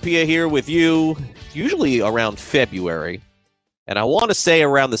 Joe Pisapia here with you. Usually around February. And I want to say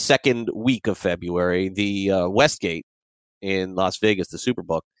around the second week of February, the Westgate in Las Vegas, the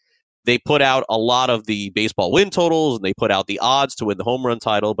Superbook, they put out a lot of the baseball win totals, and they put out the odds to win the home run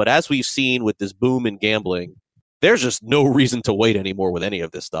title. But as we've seen with this boom in gambling, there's just no reason to wait anymore with any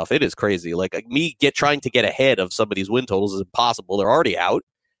of this stuff. It is crazy. Like trying to get ahead of some of these win totals is impossible. They're already out.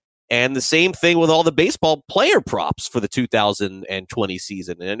 And the same thing with all the baseball player props for the 2020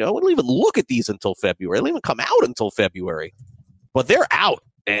 season. And I wouldn't even look at these until February. They don't even come out until February. But they're out,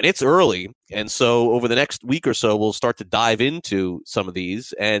 and it's early. And so over the next week or so, we'll start to dive into some of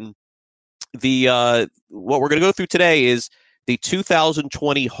these. And what we're going to go through today is the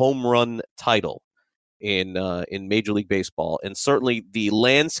 2020 home run title in Major League Baseball. And certainly the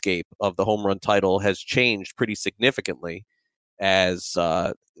landscape of the home run title has changed pretty significantly, as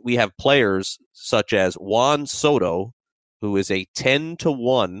we have players such as Juan Soto, who is a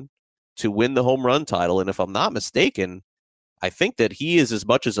 10-1 to win the home run title. And if I'm not mistaken, I think that he is as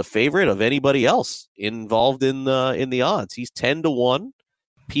much as a favorite of anybody else involved in the odds. He's 10-1.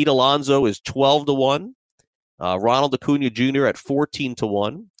 Pete Alonso is 12-1. Ronald Acuna Jr. at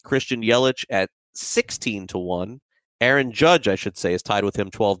 14-1. Christian Yelich at 16-1. Aaron Judge, I should say, is tied with him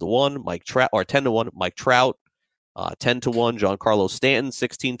 12-1. Mike Trout, or 10-1. Mike Trout, 10-1. Giancarlo Stanton,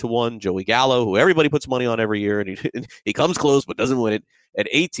 16-1. Joey Gallo, who everybody puts money on every year, and he comes close but doesn't win it, at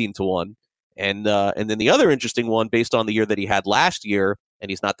 18-1. And then the other interesting one, based on the year that he had last year, and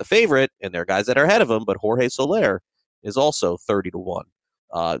he's not the favorite, and there are guys that are ahead of him, but Jorge Soler is also 30-1.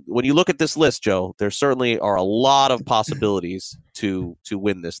 When you look at this list, Joe, there certainly are a lot of possibilities to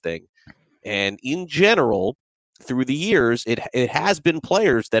win this thing. And in general, through the years, it has been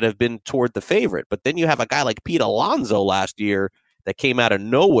players that have been toward the favorite. But then you have a guy like Pete Alonso last year that came out of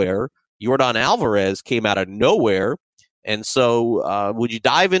nowhere. Yordan Alvarez came out of nowhere. And so would you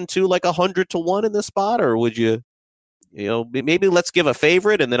dive into like 100-1 in this spot, or would you maybe let's give a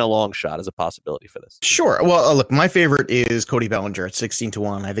favorite and then a long shot as a possibility for this. Sure. Well, look, my favorite is Cody Bellinger at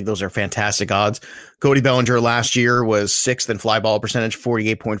 16-1. I think those are fantastic odds. Cody Bellinger last year was 6th in fly ball percentage,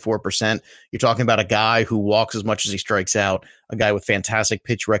 48.4%. You're talking about a guy who walks as much as he strikes out, a guy with fantastic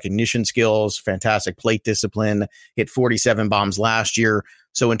pitch recognition skills, fantastic plate discipline, hit 47 bombs last year.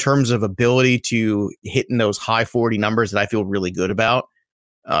 So in terms of ability to hit in those high 40 numbers that I feel really good about,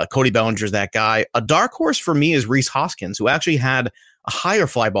 Cody Bellinger's that guy. A dark horse for me is Rhys Hoskins, who actually had a higher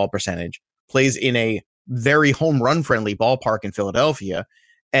fly ball percentage, plays in a very home run friendly ballpark in Philadelphia,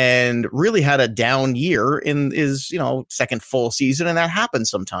 and really had a down year in his, second full season. And that happens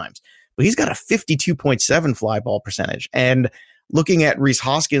sometimes, but he's got a 52.7 fly ball percentage. And looking at Rhys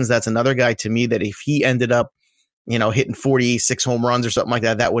Hoskins, that's another guy to me that if he ended up, hitting 46 home runs or something like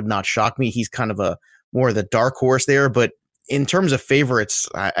that, that would not shock me. He's kind of more of the dark horse there, but in terms of favorites,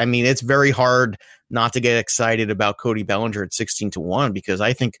 I mean, it's very hard not to get excited about Cody Bellinger at 16-1, because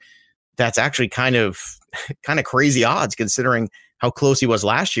I think that's actually kind of crazy odds considering how close he was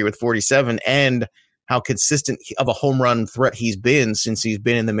last year with 47 and how consistent of a home run threat he's been since he's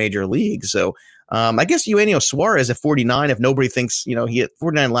been in the major league. So I guess Eugenio Suarez at 49, if nobody thinks, he hit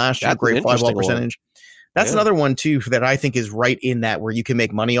 49 last year, great fly ball percentage. That's another one too that I think is right in that where you can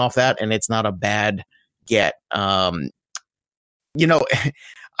make money off that, and it's not a bad get. I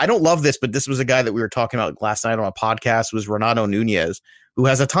don't love this, but this was a guy that we were talking about last night on a podcast, was Renato Nunez, who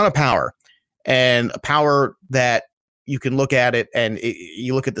has a ton of power, and a power that you can look at it and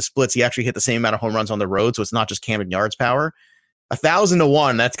you look at the splits. He actually hit the same amount of home runs on the road. So it's not just Camden Yards power.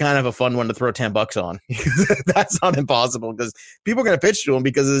 1,000-1. That's kind of a fun one to throw $10 on. That's not impossible because people are going to pitch to him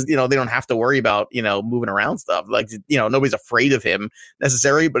because, they don't have to worry about, moving around stuff. Like, nobody's afraid of him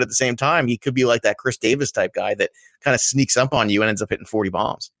necessarily, but at the same time, he could be like that Chris Davis type guy that kind of sneaks up on you and ends up hitting 40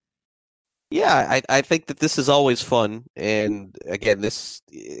 bombs. Yeah, I think that this is always fun. And again, it's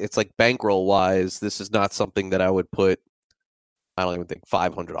like bankroll wise, this is not something that I would put, I don't even think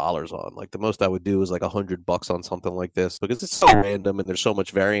 $500 on. Like the most I would do is like $100 on something like this because it's so random and there's so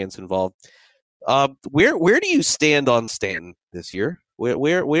much variance involved. Where do you stand on Stanton this year?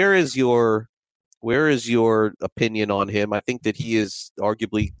 Where is your opinion on him? I think that he is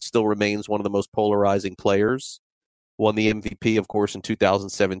arguably still remains one of the most polarizing players. Won the MVP, of course, in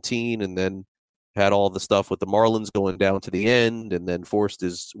 2017, and then had all the stuff with the Marlins going down to the end, and then forced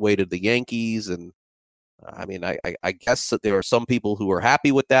his way to the Yankees. And I mean, I guess that there are some people who are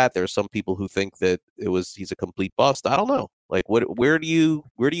happy with that. There are some people who think that he's a complete bust. I don't know. Like, where do you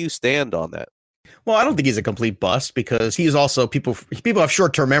stand on that? Well, I don't think he's a complete bust because he's also people have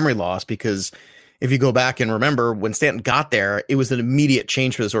short-term memory loss because if you go back and remember when Stanton got there, it was an immediate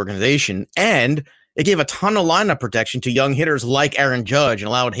change for this organization, and it gave a ton of lineup protection to young hitters like Aaron Judge and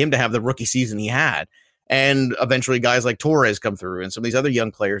allowed him to have the rookie season he had. And eventually guys like Torres come through and some of these other young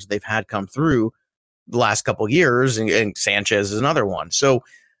players they've had come through the last couple of years, and Sanchez is another one. So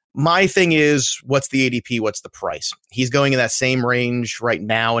my thing is, what's the ADP? What's the price? He's going in that same range right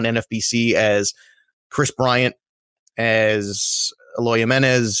now in NFBC as Chris Bryant, as Eloy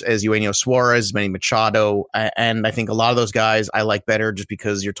Jimenez, as Eugenio Suarez, Manny Machado. And I think a lot of those guys I like better just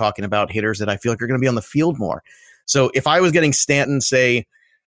because you're talking about hitters that I feel like are going to be on the field more. So if I was getting Stanton, say,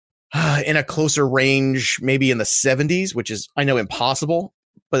 in a closer range, maybe in the 70s, which is, I know, impossible,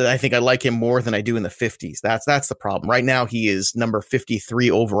 but I think I like him more than I do in the 50s. That's the problem. Right now, he is number 53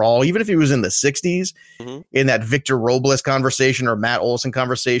 overall. Even if he was in the 60s, in that Victor Robles conversation or Matt Olson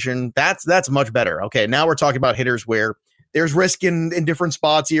conversation, that's much better. Okay, now we're talking about hitters where there's risk in different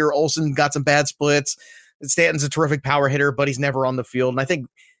spots here. Olson got some bad splits. Stanton's a terrific power hitter, but he's never on the field. And I think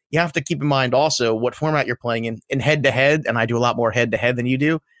you have to keep in mind also what format you're playing in head-to-head, and I do a lot more head-to-head than you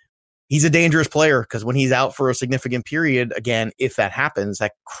do. He's a dangerous player because when he's out for a significant period, again, if that happens,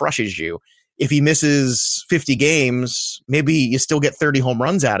 that crushes you. If he misses 50 games, maybe you still get 30 home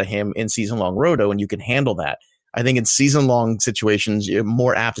runs out of him in season-long roto, and you can handle that. I think in season-long situations, you're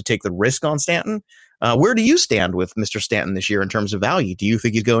more apt to take the risk on Stanton. Where do you stand with Mr. Stanton this year in terms of value? Do you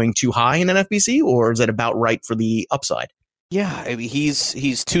think he's going too high in NFBC, or is that about right for the upside? Yeah, I mean,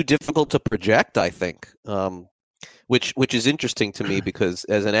 he's too difficult to project, I think. Which is interesting to me because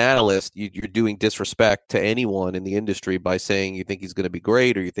as an analyst, you're doing disrespect to anyone in the industry by saying you think he's going to be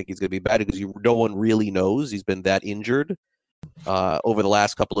great or you think he's going to be bad because no one really knows. He's been that injured over the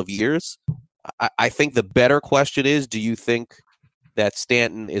last couple of years. I think the better question is, do you think that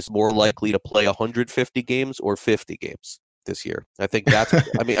Stanton is more likely to play 150 games or 50 games this year? I think that's.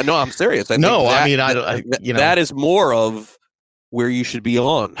 I mean, no, I'm serious. That is more of where you should be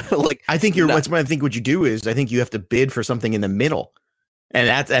on. Like, I think what you do is I think you have to bid for something in the middle. And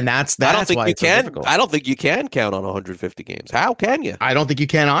that's I don't think why you it's so can. difficult. I don't think you can count on 150 games. How can you? I don't think you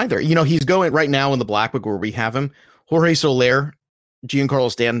can either. He's going right now in the Black Book where we have him. Jorge Soler, Giancarlo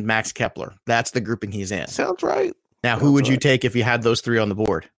Stanton, Max Kepler. That's the grouping he's in. Sounds right. Now, who would you take if you had those three on the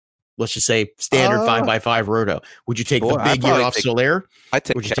board? Let's just say standard 5x5 roto. Would you take the big year off Soler? I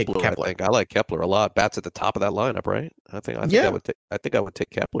take would you Kepler. take Kepler? I think I like Kepler a lot. Bats at the top of that lineup, right? I think I would take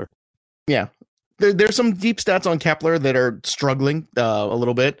Kepler. Yeah. There's some deep stats on Kepler that are struggling a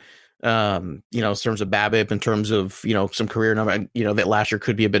little bit. In terms of BABIP, in terms of, some career number, that last year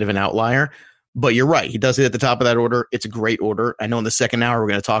could be a bit of an outlier. But you're right. He does it at the top of that order. It's a great order. I know in the second hour, we're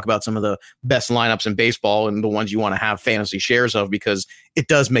going to talk about some of the best lineups in baseball and the ones you want to have fantasy shares of because it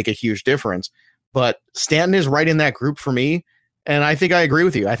does make a huge difference. But Stanton is right in that group for me. And I think I agree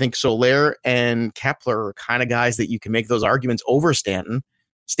with you. I think Soler and Kepler are kind of guys that you can make those arguments over Stanton.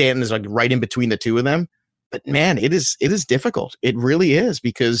 Stanton is like right in between the two of them. But man, it is difficult. It really is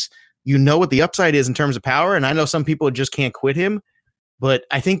because what the upside is in terms of power. And I know some people just can't quit him. But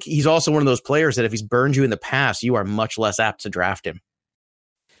I think he's also one of those players that if he's burned you in the past, you are much less apt to draft him.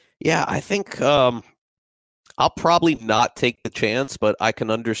 Yeah, I think I'll probably not take the chance, but I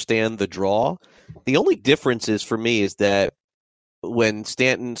can understand the draw. The only difference is for me is that when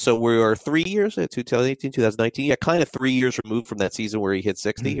Stanton, so we are 3 years, 2018, 2019, yeah, kind of 3 years removed from that season where he hit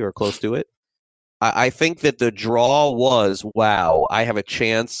 60 or close to it. I think that the draw was, wow, I have a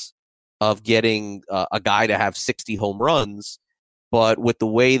chance of getting a guy to have 60 home runs. But with the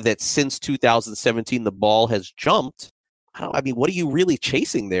way that since 2017 the ball has jumped, what are you really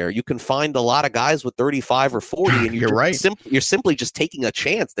chasing there? You can find a lot of guys with 35 or 40, and you're right. You're simply just taking a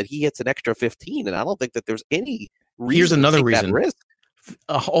chance that he hits an extra 15, and I don't think that there's any reason. Here's another reason. Risk.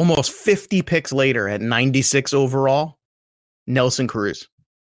 Almost 50 picks later at 96 overall, Nelson Cruz.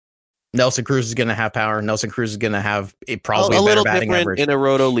 Nelson Cruz is going to have power. Nelson Cruz is going to have probably a little batting different average in a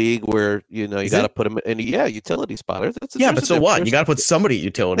roto league where you got to put him in. Yeah, utility spot. But so what? You got to put somebody at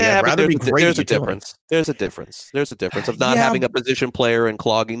utility. Yeah, I'd rather be great. There's a difference. There's a difference of not having a position player and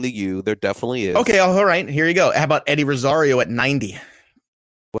clogging the U. There definitely is. Okay, all right. Here you go. How about Eddie Rosario at 90?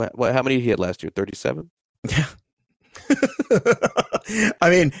 What? How many did he hit last year? 37. Yeah. I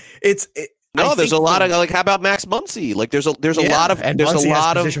mean, there's a lot of how about Max Muncy? Like there's a lot of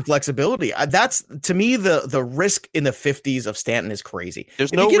position flexibility. That's to me the risk in the 50s of Stanton is crazy.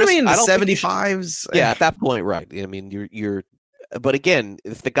 There's if no you get risk. Me in the 75s. Yeah, at that point, right. I mean, you're. But again,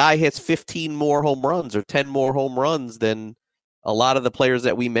 if the guy hits 15 more home runs or 10 more home runs, then a lot of the players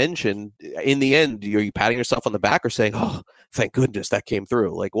that we mentioned, in the end, are you patting yourself on the back or saying, "Oh, thank goodness that came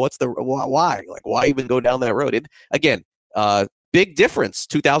through"? Like, why? Like, why even go down that road? Big difference.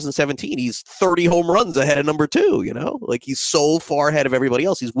 2017, he's 30 home runs ahead of number 2, like he's so far ahead of everybody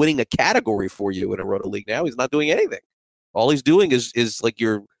else. He's winning a category for you in a roto league now. He's not doing anything. All he's doing is like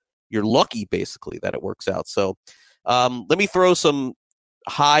you're lucky basically that it works out. So let me throw some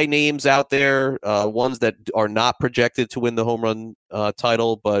high names out there, ones that are not projected to win the home run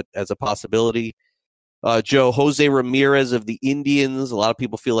title, but as a possibility. Jose Ramirez of the Indians. A lot of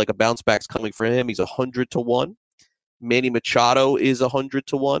people feel like a bounce back's coming for him. He's 100-1. Manny Machado is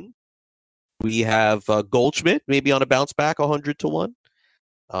 100-1. We have Goldschmidt maybe on a bounce back 100-1.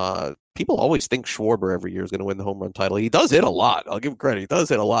 People always think Schwarber every year is going to win the home run title. He does hit a lot. I'll give him credit. He does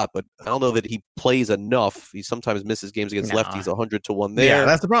hit a lot, but I don't know that he plays enough. He sometimes misses games against lefties. 100-1 there. Yeah,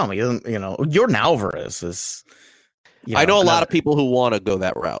 that's the problem. He doesn't. Jordan Alvarez is. I know a lot of people who want to go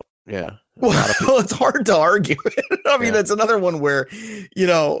that route. Yeah. Well, it's hard to argue. I mean, that's another one where,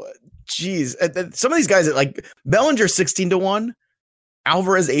 geez, some of these guys like Bellinger 16-1,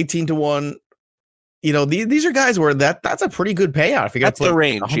 Alvarez 18-1. These are guys where that's a pretty good payout. If you got the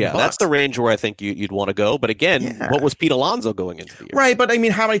range, yeah, that's the range where I think you'd want to go. But again, what was Pete Alonso going into the year? Right, but I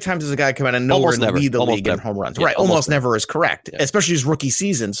mean, how many times does a guy come out and nowhere and lead the league in home runs? Yeah, right, almost never is correct, especially his rookie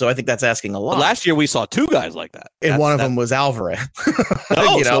season. So I think that's asking a lot. But last year we saw 2 guys like that, and one of them was Alvarez.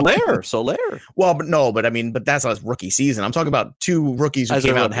 Soler. Well, but that's his rookie season. I'm talking about 2 rookies who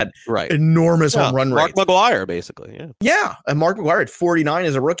came out and had enormous home run rates. Mark McGwire, basically, yeah, and Mark McGwire at 49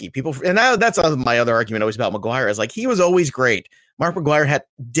 as a rookie. People, and that's my other argument always about McGwire is like he was always great. Mark McGwire had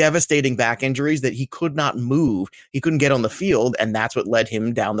devastating back injuries that he could not move. He couldn't get on the field, and that's what led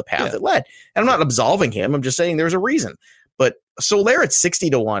him down the path it led. And I'm not absolving him. I'm just saying there's a reason. But Soler at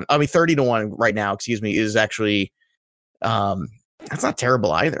 30-1 right now, is actually that's not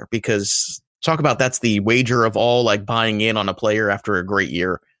terrible either, because talk about that's the wager of all, like buying in on a player after a great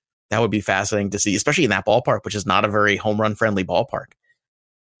year. That would be fascinating to see, especially in that ballpark, which is not a very home run friendly ballpark.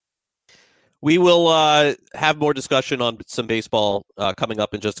 We will have more discussion on some baseball coming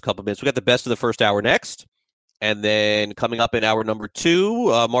up in just a couple minutes. We got the best of the first hour next. And then coming up in hour number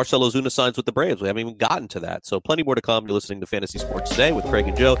 2, Marcell Ozuna signs with the Braves. We haven't even gotten to that. So plenty more to come. You're listening to Fantasy Sports Today with Craig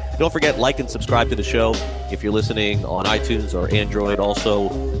and Joe. Don't forget, like and subscribe to the show. If you're listening on iTunes or Android, also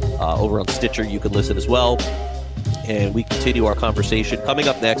over on Stitcher, you can listen as well. And we continue our conversation. Coming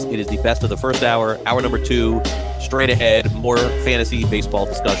up next, it is the best of the first hour. Hour number 2, straight ahead, more fantasy baseball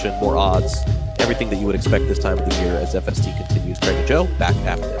discussion, more odds, everything that you would expect this time of the year as FST continues. Craig and Joe, back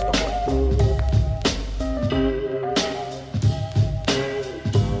after this. Don't worry.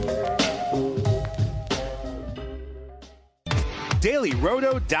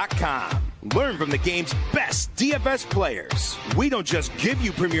 DailyRoto.com. Learn from the game's best DFS players. We don't just give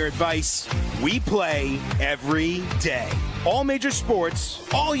you premier advice, we play every day. All major sports,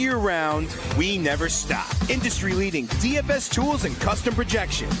 all year round, we never stop. Industry-leading DFS tools and custom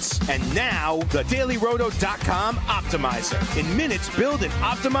projections. And now, the DailyRoto.com Optimizer. In minutes, build and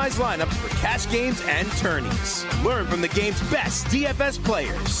optimize lineups for cash games and tourneys. Learn from the game's best DFS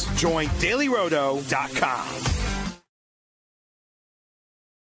players. Join DailyRoto.com.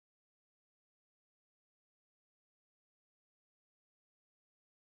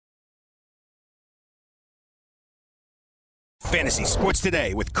 Fantasy Sports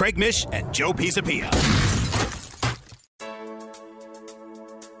Today with Craig Mish and Joe Pisapia.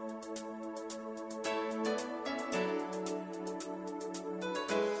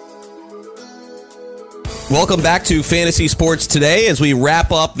 Welcome back to Fantasy Sports Today. As we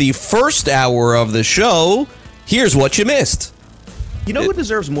wrap up the first hour of the show, here's what you missed. You know who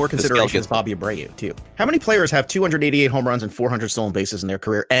deserves more consideration is Bobby Abreu, too. How many players have 288 home runs and 400 stolen bases in their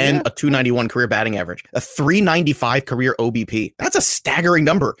career and a 291 career batting average, a 395 career OBP? That's a staggering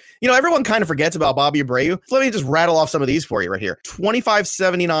number. You know, everyone kind of forgets about Bobby Abreu. So let me just rattle off some of these for you right here. 25,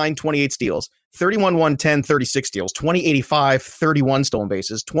 79, 28 steals. 31, 110, 36 steals, 2085, 31 stolen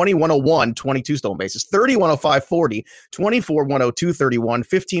bases, 2101, 22 stolen bases, 3105, 40, 24, 102, 31,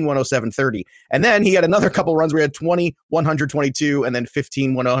 15, 107, 30. And then he had another couple runs where he had 20, 122, and then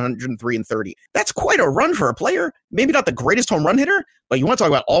 15, 103, and 30. That's quite a run for a player. Maybe not the greatest home run hitter, but you want to talk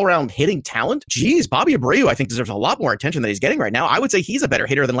about all-around hitting talent? Geez, Bobby Abreu, I think, deserves a lot more attention than he's getting right now. I would say he's a better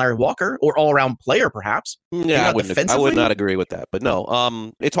hitter than Larry Walker, or all-around player, perhaps. Yeah, I would not agree with that. But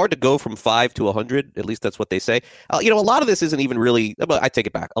no, it's hard to go from 5 to 100. At least that's what they say. A lot of this isn't even really, I take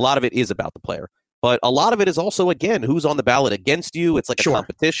it back. A lot of it is about the player. But a lot of it is also, again, who's on the ballot against you. It's like a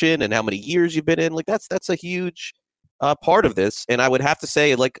competition and how many years you've been in. Like, that's a huge part of this. And I would have to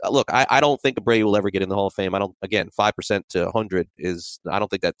say, like, look, I don't think Abreu will ever get in the Hall of Fame. 5% to 100 I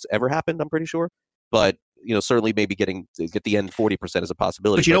don't think that's ever happened, I'm pretty sure. But, certainly maybe get the end 40% is a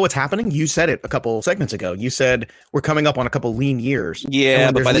possibility. But you know what's happening? You said it a couple segments ago. You said we're coming up on a couple lean years.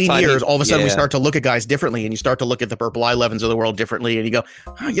 Yeah, but by the time all of a sudden we start to look at guys differently, and you start to look at the Purple Eye Levins of the world differently, and you go,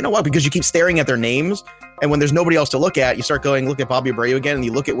 you know what? Because you keep staring at their names, and when there's nobody else to look at, you start going, look at Bobby Abreu again, and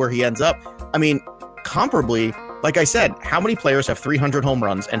you look at where he ends up. I mean, comparably, like I said, how many players have 300 home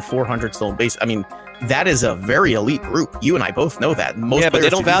runs and 400 stolen bases? I mean, that is a very elite group. You and I both know that. But they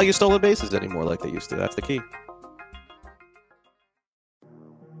don't value stolen bases anymore like they used to. That's the key.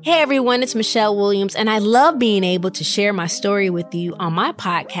 Hey everyone, it's Michelle Williams, and I love being able to share my story with you on my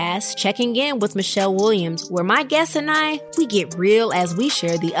podcast, Checking In with Michelle Williams, where my guests and I, we get real as we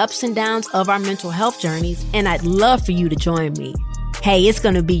share the ups and downs of our mental health journeys, and I'd love for you to join me. Hey, it's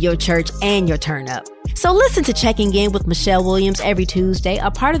going to be your church and your turn up. So listen to Checking In with Michelle Williams every Tuesday, a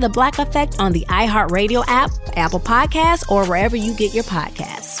part of the Black Effect on the iHeartRadio app, Apple Podcasts, or wherever you get your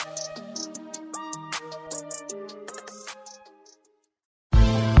podcasts.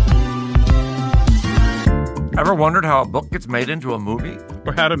 Ever wondered how a book gets made into a movie?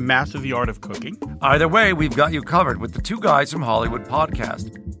 Or how to master the art of cooking? Either way, we've got you covered with the Two Guys from Hollywood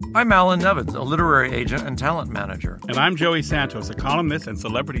podcast. I'm Alan Nevins, a literary agent and talent manager. And I'm Joey Santos, a columnist and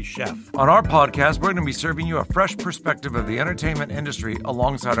celebrity chef. On our podcast, we're going to be serving you a fresh perspective of the entertainment industry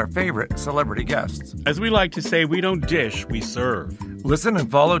alongside our favorite celebrity guests. As we like to say, we don't dish, we serve. Listen and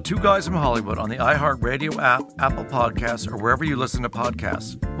follow Two Guys from Hollywood on the iHeartRadio app, Apple Podcasts, or wherever you listen to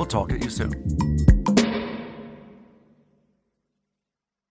podcasts. We'll talk at you soon.